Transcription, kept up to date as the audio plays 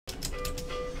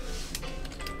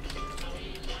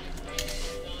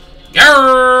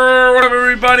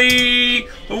everybody.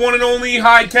 The one and only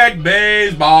high-tech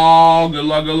baseball. Good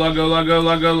luck, good luck, good luck, good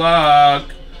luck, good luck.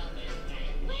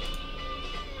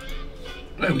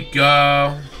 There we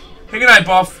go. Hey, good night,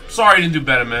 Buff. Sorry I didn't do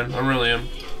better, man. I really am.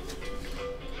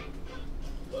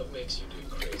 Love makes you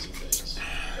do crazy things.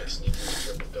 Like sneaking a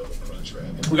triple double crunch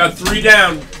wrap. We got 3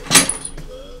 down.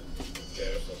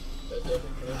 Careful. That double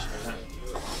crunch may land you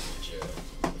in jail.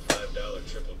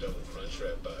 $5 triple double crunch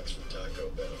wrap box from Taco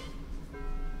Bell.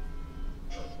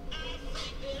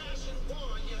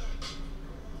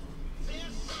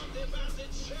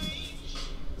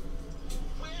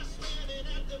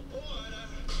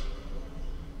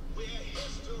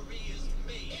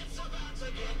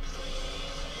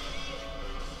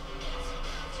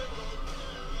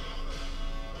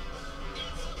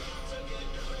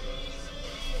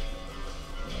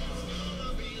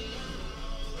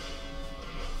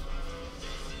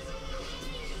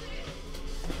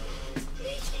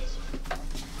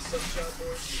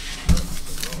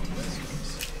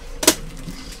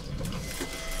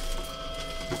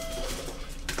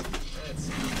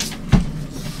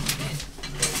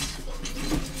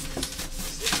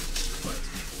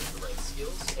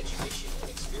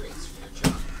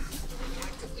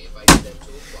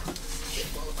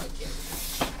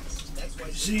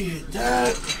 See it,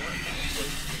 Dad.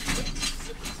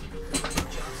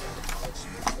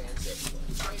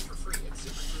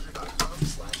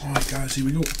 Alright, guys, here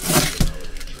we go.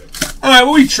 Alright,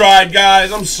 well, we tried,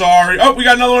 guys. I'm sorry. Oh, we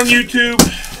got another one on YouTube.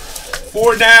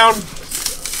 4 down.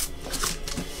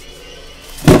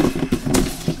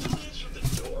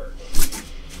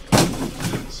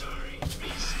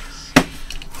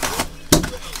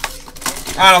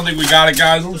 I don't think we got it,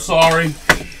 guys. I'm sorry.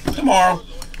 Tomorrow.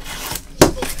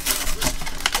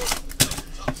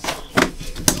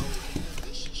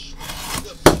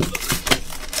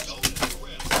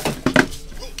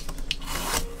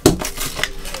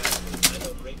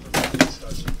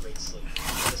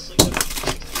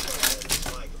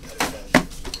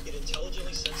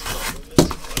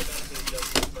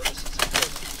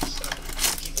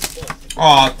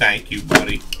 Aw, thank you,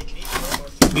 buddy.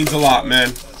 Means a lot, man.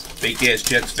 Fake ass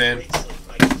Jets fan.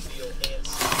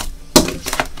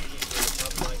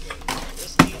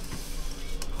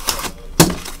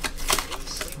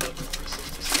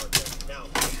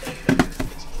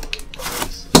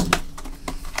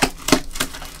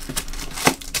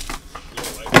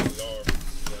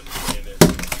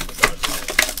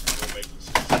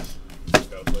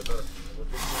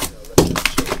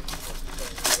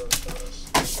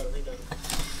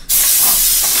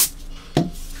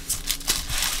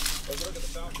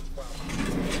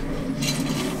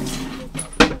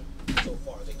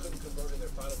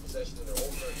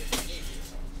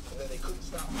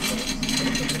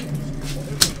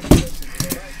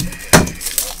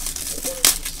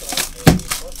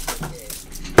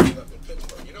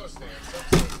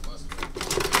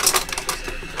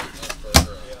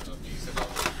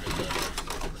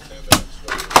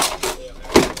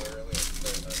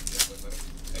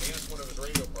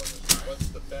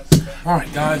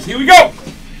 Alright, guys, here we go!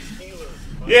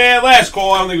 Yeah, last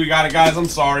call. I don't think we got it, guys. I'm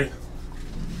sorry.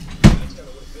 That's kind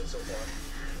of what it's been so far.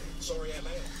 Sorry, I'm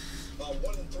out.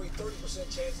 1 in 3, 30%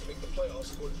 chance to make the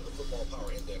playoffs according to the Football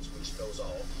Power Index, which knows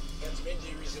all. Had some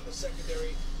injuries in the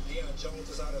secondary. Deion Jones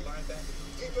is out at linebacker.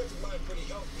 Defensive line pretty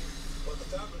healthy, but the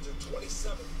Falcons are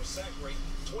 27th for sack rate,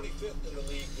 25th in the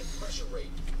league in pressure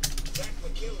rate. Zach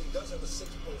McKinley does have a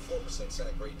 6.4%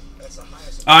 sack rate. That's the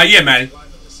highest. Yeah, man.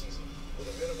 With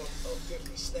a minimum of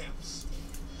 50 snaps.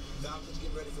 Falcons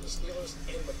getting ready for the Steelers,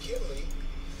 and McKinley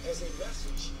has a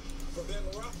message for Ben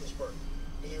Roethlisberger.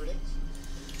 And here it is.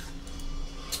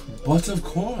 But of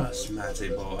course, Matty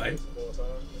boy.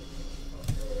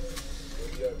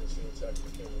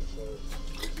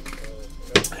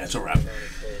 That's a wrap.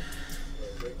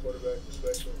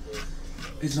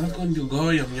 It's not going to go.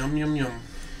 Yum, yum, yum, yum.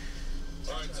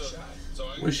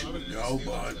 Wish it would go,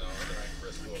 but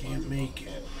I can't make it.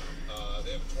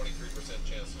 They have a 23%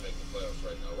 chance to make the playoffs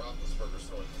right now. Roethlisberger's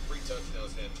throwing 3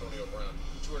 touchdowns to Antonio Brown,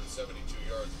 272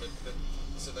 yards. But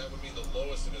so that would be the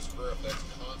lowest in his career if that's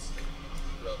constant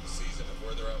throughout the season and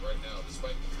where they're at right now.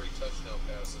 Despite the 3 touchdown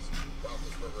passes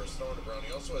Roethlisberger has thrown to Brown,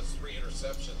 he also has 3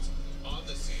 interceptions on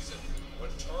the season when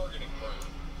targeting Brown.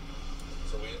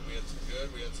 So we had some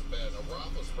good, we had some bad. Now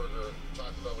Roethlisberger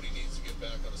talked about what he needs to get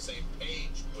back on the same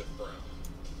page with Brown.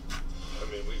 I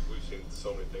mean, we've seen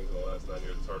so many things in the last 9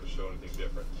 years. It's hard to show anything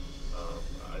different.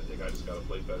 I think I just got to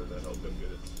play better to help him get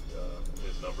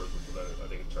his numbers, which I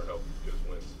think in turn help get his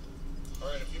wins. All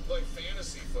right, if you play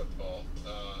fantasy football,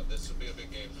 this would be a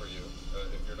big game for you.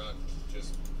 If you're not not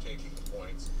just taking the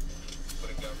points,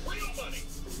 putting down real money.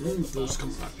 Those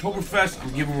come Oktoberfest.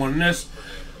 I'm giving one this.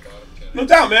 No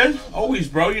doubt, man. Always,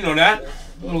 bro. You know that.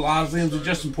 Little Osliums are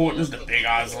just as important as the big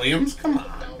Osliums. Come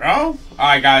on, bro. All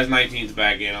right, guys. 19's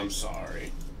back in. I'm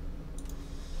sorry.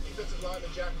 Defensive lineman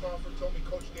Jack Crawford told me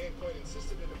Coach Dan Quinn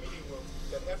insisted in the meeting room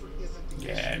that effort isn't the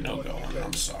Yeah, issue. no going.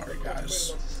 I'm sorry,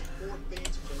 guys. Quinn wants to see 4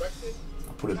 things corrected.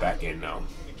 I'll put it back in now.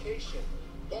 Communication,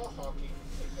 ball hawking,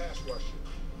 and pass rushing.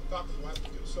 Falcons will have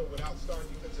to do so without starting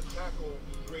defensive tackle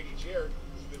Grady Jarrett,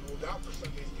 who's been ruled out for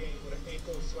Sunday's game with an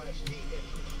ankle/knee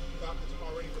injury. Falcons are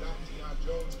already without Deion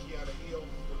Jones, Keanu Neal,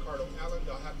 Ricardo Allen.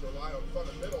 They'll have to rely on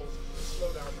fundamentals to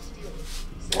slow down the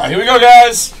Steelers. All right, here we go,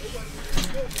 guys.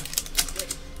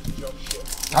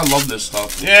 I love this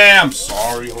stuff. Yeah, I'm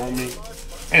sorry, homie.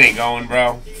 It ain't going,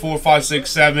 bro. 4, 5, 6,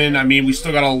 7. I mean, we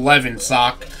still got 11,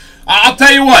 sock. I'll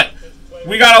tell you what.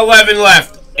 We got 11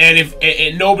 left. And if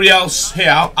nobody else...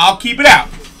 Here, I'll keep it out.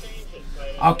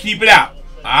 I'll keep it out.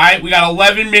 All right? We got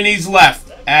 11 minis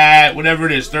left at whatever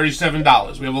it is,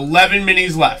 $37. We have 11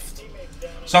 minis left.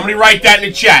 Somebody write that in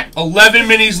the chat. 11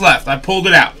 minis left. I pulled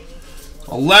it out.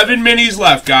 11 minis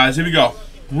left, guys. Here we go.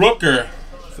 Rooker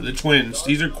for the Twins.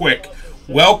 These are quick.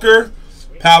 Welker,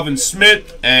 Palvin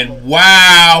Smith, and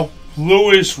wow,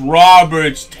 Lewis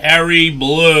Roberts, Terry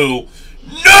Blue.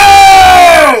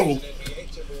 No!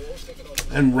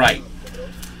 And right.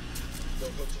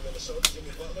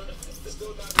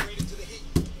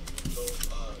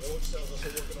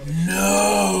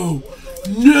 No!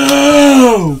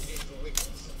 No!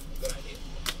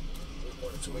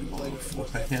 So we want 4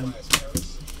 by him.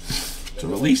 It's a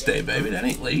release day, baby. That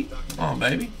ain't late. Come on,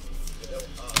 baby.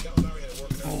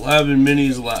 11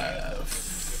 minis left.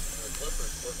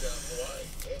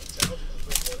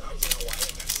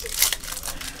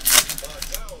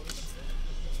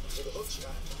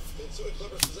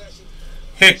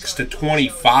 Hicks to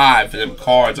 25 for them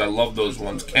cards. I love those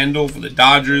ones. Kendall for the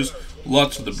Dodgers.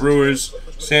 Lutz for the Brewers.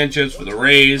 Sanchez for the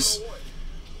Rays.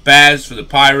 Baz for the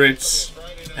Pirates.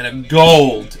 And a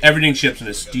gold. Everything ships in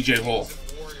this. DJ Hall.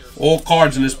 All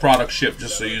cards in this product ship,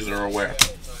 just so you are aware.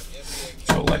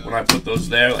 So, like, when I put those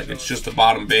there, like, it's just a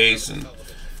bottom base, and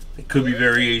it could be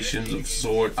variations of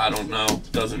sort. I don't know.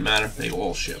 Doesn't matter. They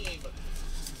all ship.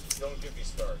 Don't get me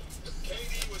started.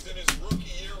 KD was in his rookie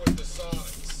year with the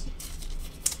Sonics.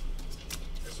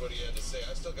 Here's what he had to say.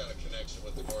 I still got a connection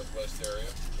with the Northwest area.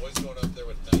 Always going up there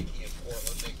with Nike in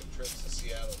Portland, making trips to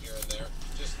Seattle here and there.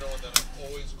 Just knowing that I'm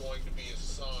always going to be a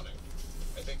Sonic.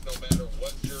 I think no matter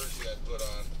what jersey I put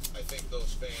on, I think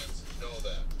those fans know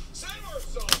that. Summer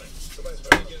Sonic! Somebody's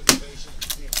trying to get his patient,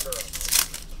 Steve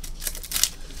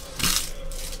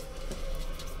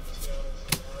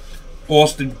Carroll.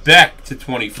 Austin Beck to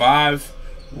 25.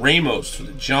 Ramos for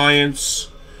the Giants.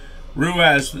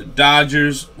 Ruiz for the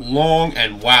Dodgers. Long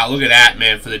and wow, look at that,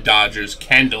 man, for the Dodgers.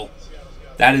 Kendall.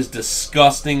 That is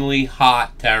disgustingly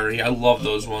hot, Terry. I love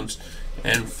those ones.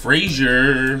 And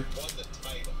Frazier.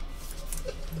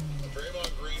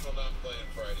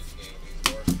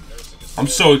 I'm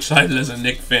so excited as a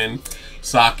Knick fan.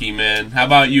 Saki, man. How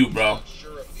about you, bro?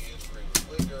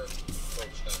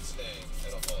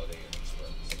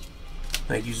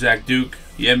 Thank you, Zach Duke.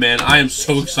 Yeah, man, I am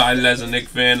so excited as a Knick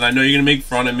fan. I know you're going to make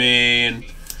fun of me and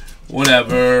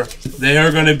whatever. They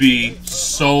are going to be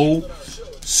so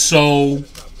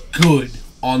good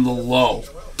on the low.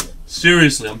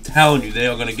 Seriously, I'm telling you, they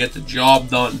are going to get the job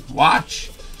done.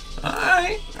 Watch.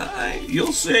 Alright.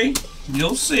 You'll see.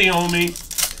 You'll see, homie.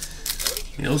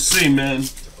 You'll see, man.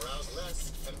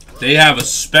 They have a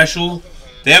special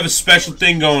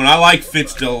thing going. I like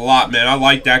Fitz a lot, man. I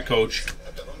like that coach.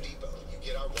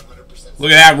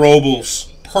 Look at that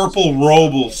Robles. Purple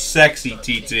Robles. Sexy,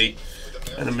 TT.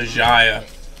 And a Majaya.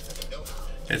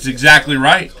 That's exactly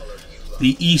right.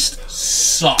 The East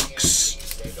sucks.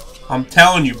 I'm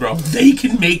telling you, bro. They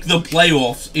can make the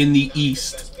playoffs in the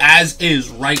East. As is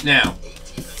right now.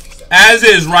 As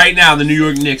is right now, the New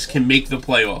York Knicks can make the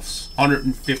playoffs.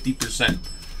 150%.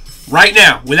 Right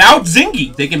now. Without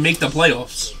Zingy, they can make the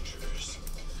playoffs.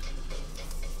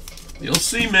 You'll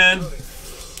see, man.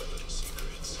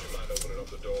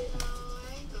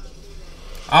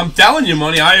 I'm telling you,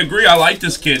 Money, I agree. I like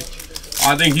this kid.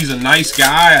 I think he's a nice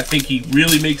guy. I think he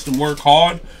really makes them work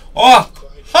hard. Oh,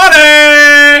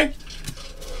 honey!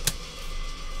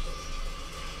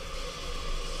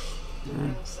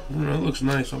 That looks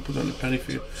nice. I'll put that in the penny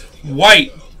for you.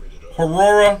 White,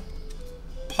 Aurora,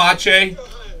 Pache,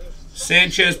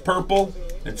 Sanchez purple,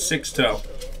 and 6-toe.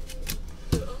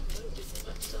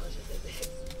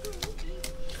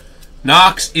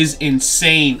 Knox is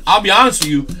insane. I'll be honest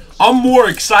with you. I'm more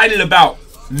excited about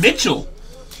Mitchell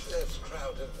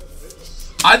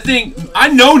I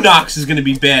know Knox is going to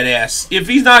be badass. If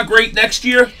he's not great next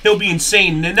year, he'll be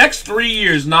insane. In the next 3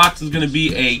 years, Knox is going to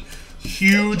be a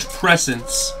huge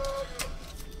presence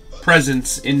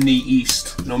in the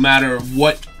East, no matter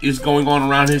what is going on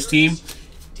around his team.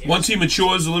 Once he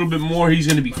matures a little bit more, he's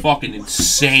going to be fucking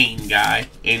insane, guy.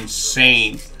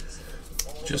 Insane.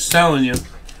 Just telling you.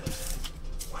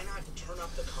 Why not turn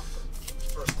up the comfort?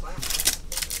 First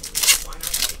class. Why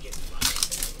not make it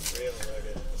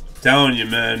Telling you,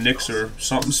 man, Knicks are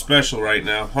something special right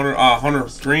now. Hunter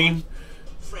Green,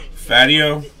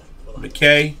 Fadio,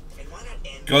 McKay,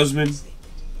 Guzman,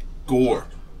 Gore,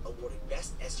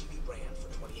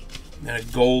 and a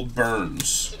gold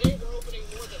Burns. Today we're opening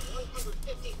more than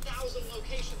 150,000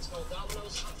 locations called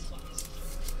Domino's Hotspots.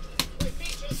 With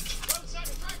beaches, roadside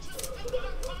attractions, and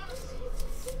dog parks.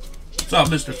 What's up,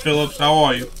 Mr. Phillips? How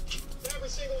are you? Every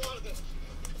single one of them.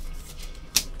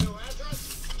 No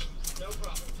address? No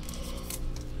problem.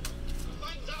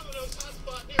 Find Domino's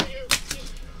Hotspot near you.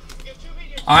 Get 2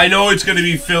 meters. I know it's going to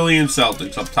be Philly and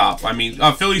Celtics up top. I mean,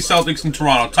 Philly, Celtics, and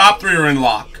Toronto. Top 3 are in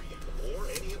lock.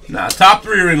 Nah, top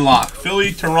 3 are in lock.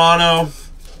 Philly, Toronto,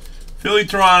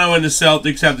 and the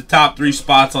Celtics have the top 3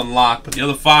 spots on lock, but the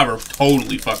other 5 are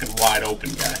totally fucking wide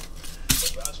open, guy.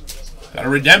 Got a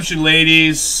redemption,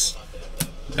 ladies.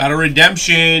 Got a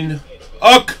redemption.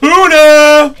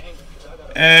 Acuna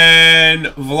and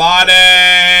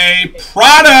Vlade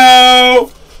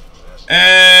Prado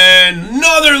and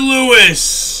another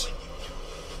Lewis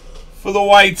for the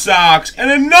White Sox. And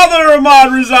another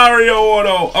Ahmad Rosario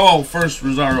auto. Oh, first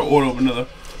Rosario auto of another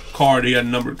card. He had a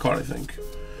numbered card, I think.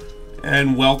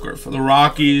 And Welker for the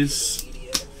Rockies.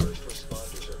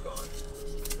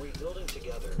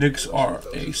 Knicks are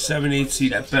a 7-8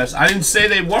 seed at best. I didn't say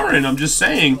they weren't. I'm just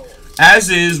saying,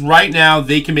 as is, right now,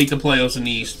 they can make the playoffs in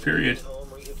the East, period.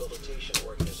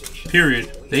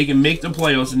 Period. They can make the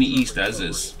playoffs in the East, as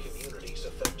is.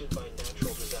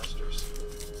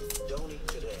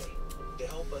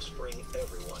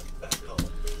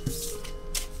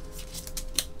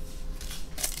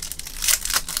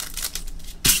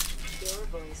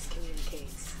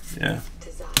 Yeah.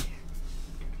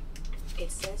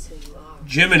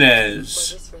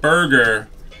 Jimenez, Berger,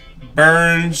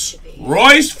 Burns,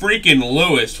 Royce freaking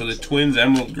Lewis for the Twins,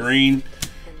 Emerald Green,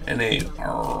 and a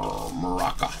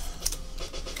Maraca.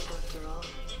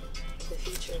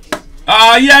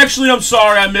 Yeah, actually, I'm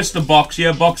sorry, I missed the Bucks.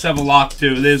 Yeah, Bucks have a lock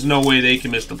too. There's no way they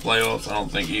can miss the playoffs. I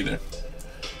don't think either.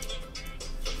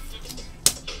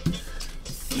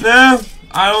 No.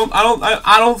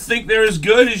 I don't think they're as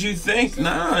good as you think.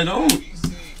 Nah, I don't.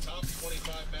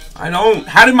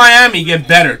 How did Miami get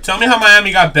better? Tell me how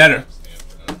Miami got better.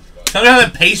 Tell me how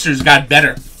the Pacers got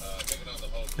better.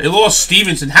 They lost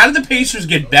Stevenson. How did the Pacers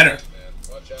get better?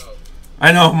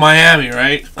 I know, Miami,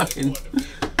 right?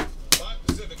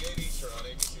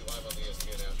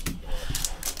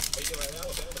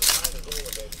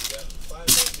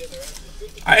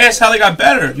 I asked how they got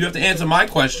better. You have to answer my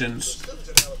questions.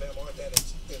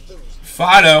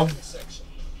 Fado,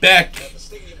 Beck,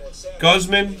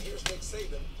 Guzman,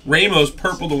 Ramos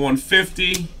purple to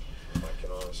 150,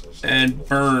 and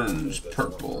Burns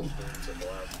purple.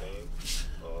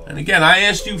 And again, I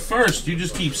asked you first. You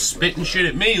just keep spitting shit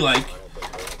at me like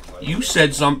you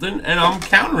said something, and I'm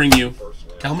countering you.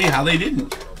 Tell me how they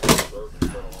didn't.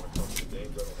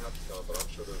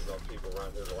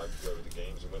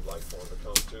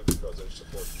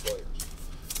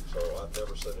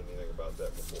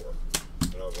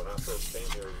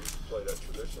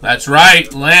 That's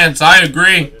right, Lance. I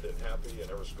agree.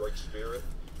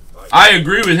 I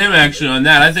agree with him, actually, on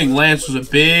that. I think Lance was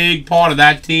a big part of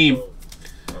that team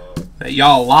that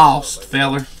y'all lost,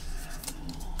 feller.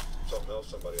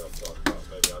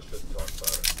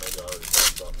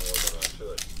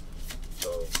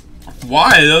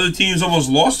 Why? The other teams almost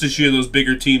lost this year, those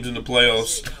bigger teams in the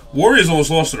playoffs. Warriors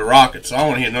almost lost to the Rockets, so I don't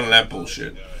want to hear none of that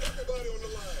bullshit.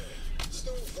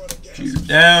 Jeter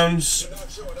Downs.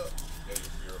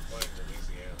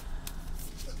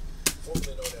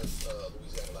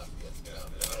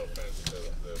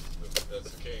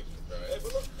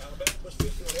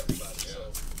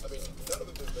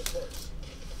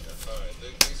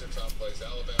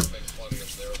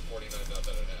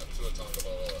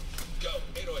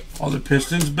 Are the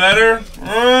Pistons better?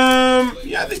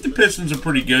 Yeah, I think the Pistons are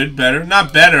pretty good. Better.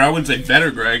 Not better. I wouldn't say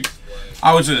better, Greg.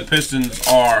 I would say the Pistons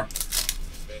are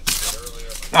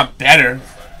not better.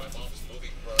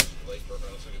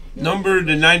 Number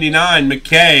to 99,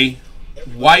 McKay.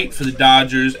 White for the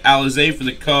Dodgers. Alizé for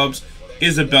the Cubs.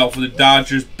 Isabel for the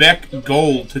Dodgers. Beck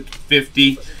gold to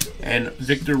 50. And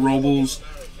Victor Robles,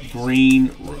 green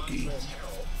rookie.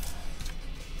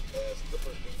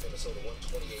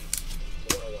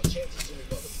 chances Jimmy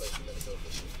Butler plays for Minnesota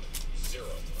this year?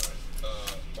 Zero.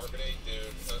 Market 8,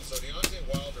 dude. So Deontay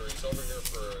Wilder is over here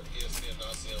for ESPN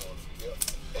Nacion. Yep.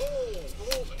 Oh,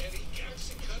 and he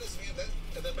actually cut his hand.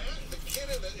 And the kid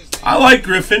is. I like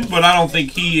Griffin, but I don't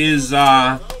think he is.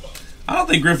 I don't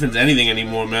think Griffin's anything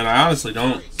anymore, man. I honestly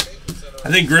don't. I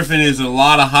think Griffin is a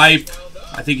lot of hype.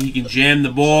 I think he can jam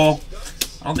the ball.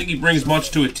 I don't think he brings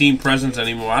much to a team presence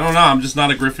anymore. I don't know. I'm just not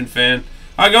a Griffin fan.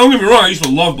 Don't get me wrong. I used to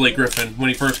love Blake Griffin when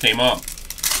he first came up.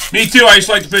 Me too. I used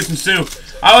to like the Pistons too.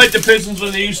 I like the Pistons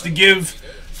when they used to give,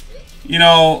 you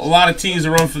know, a lot of teams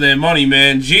a run for their money,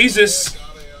 man. Jesus,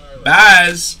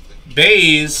 Baz,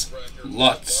 Bays,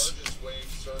 Lutz,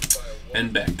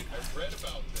 and Beck.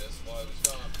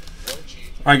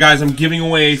 Alright guys, I'm giving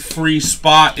away a free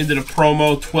spot into the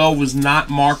promo. 12 was not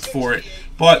marked for it.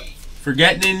 But for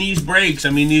getting in these breaks,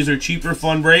 I mean, these are cheaper,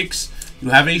 fun breaks. You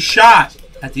have a shot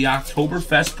at the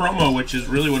Oktoberfest promo, which is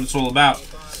really what it's all about.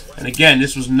 And again,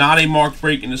 this was not a marked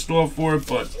break in the store for it,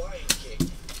 but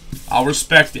I'll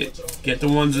respect it. Get the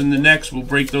ones in the next. We'll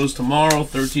break those tomorrow,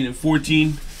 13 and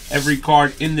 14. Every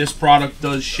card in this product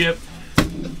does ship.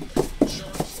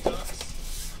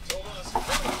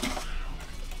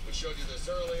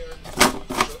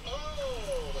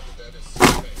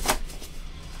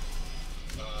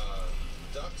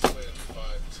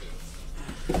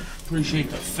 Appreciate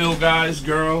the fill, guys,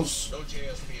 girls,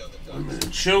 women,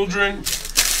 and children.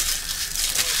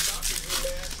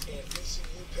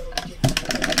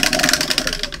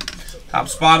 Top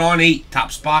spot on 8.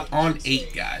 Top spot on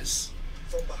 8, guys.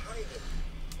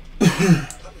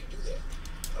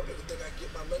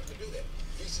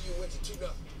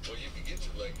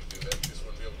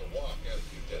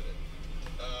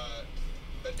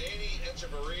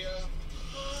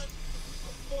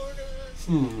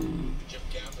 Jim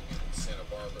Gaffigan in Santa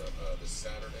Barbara this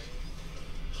Saturday.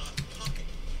 Hot pocket.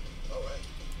 All right.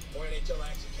 More NHL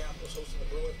action. Capitals hosting the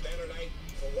Bruins. Banner night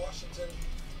for Washington.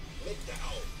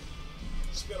 McDowell.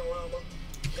 Spinorama.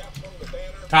 Cap from the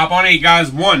banner. Top on 8,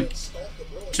 guys. 1,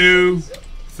 2,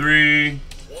 3,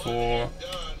 4,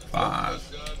 5,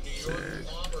 6,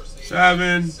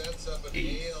 7,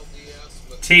 8.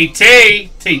 Tay.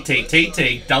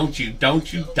 Don't you,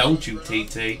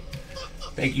 Tay.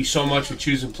 Thank you so much for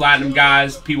choosing Platinum,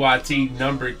 guys. PYT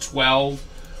number 12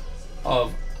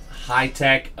 of High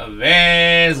Tech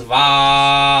Vesval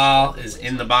is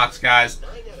in the box, guys.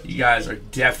 You guys are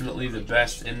definitely the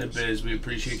best in the biz. We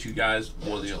appreciate you guys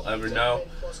more than you'll ever know.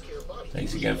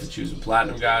 Thanks again for choosing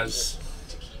Platinum, guys.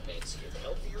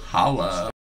 Holla.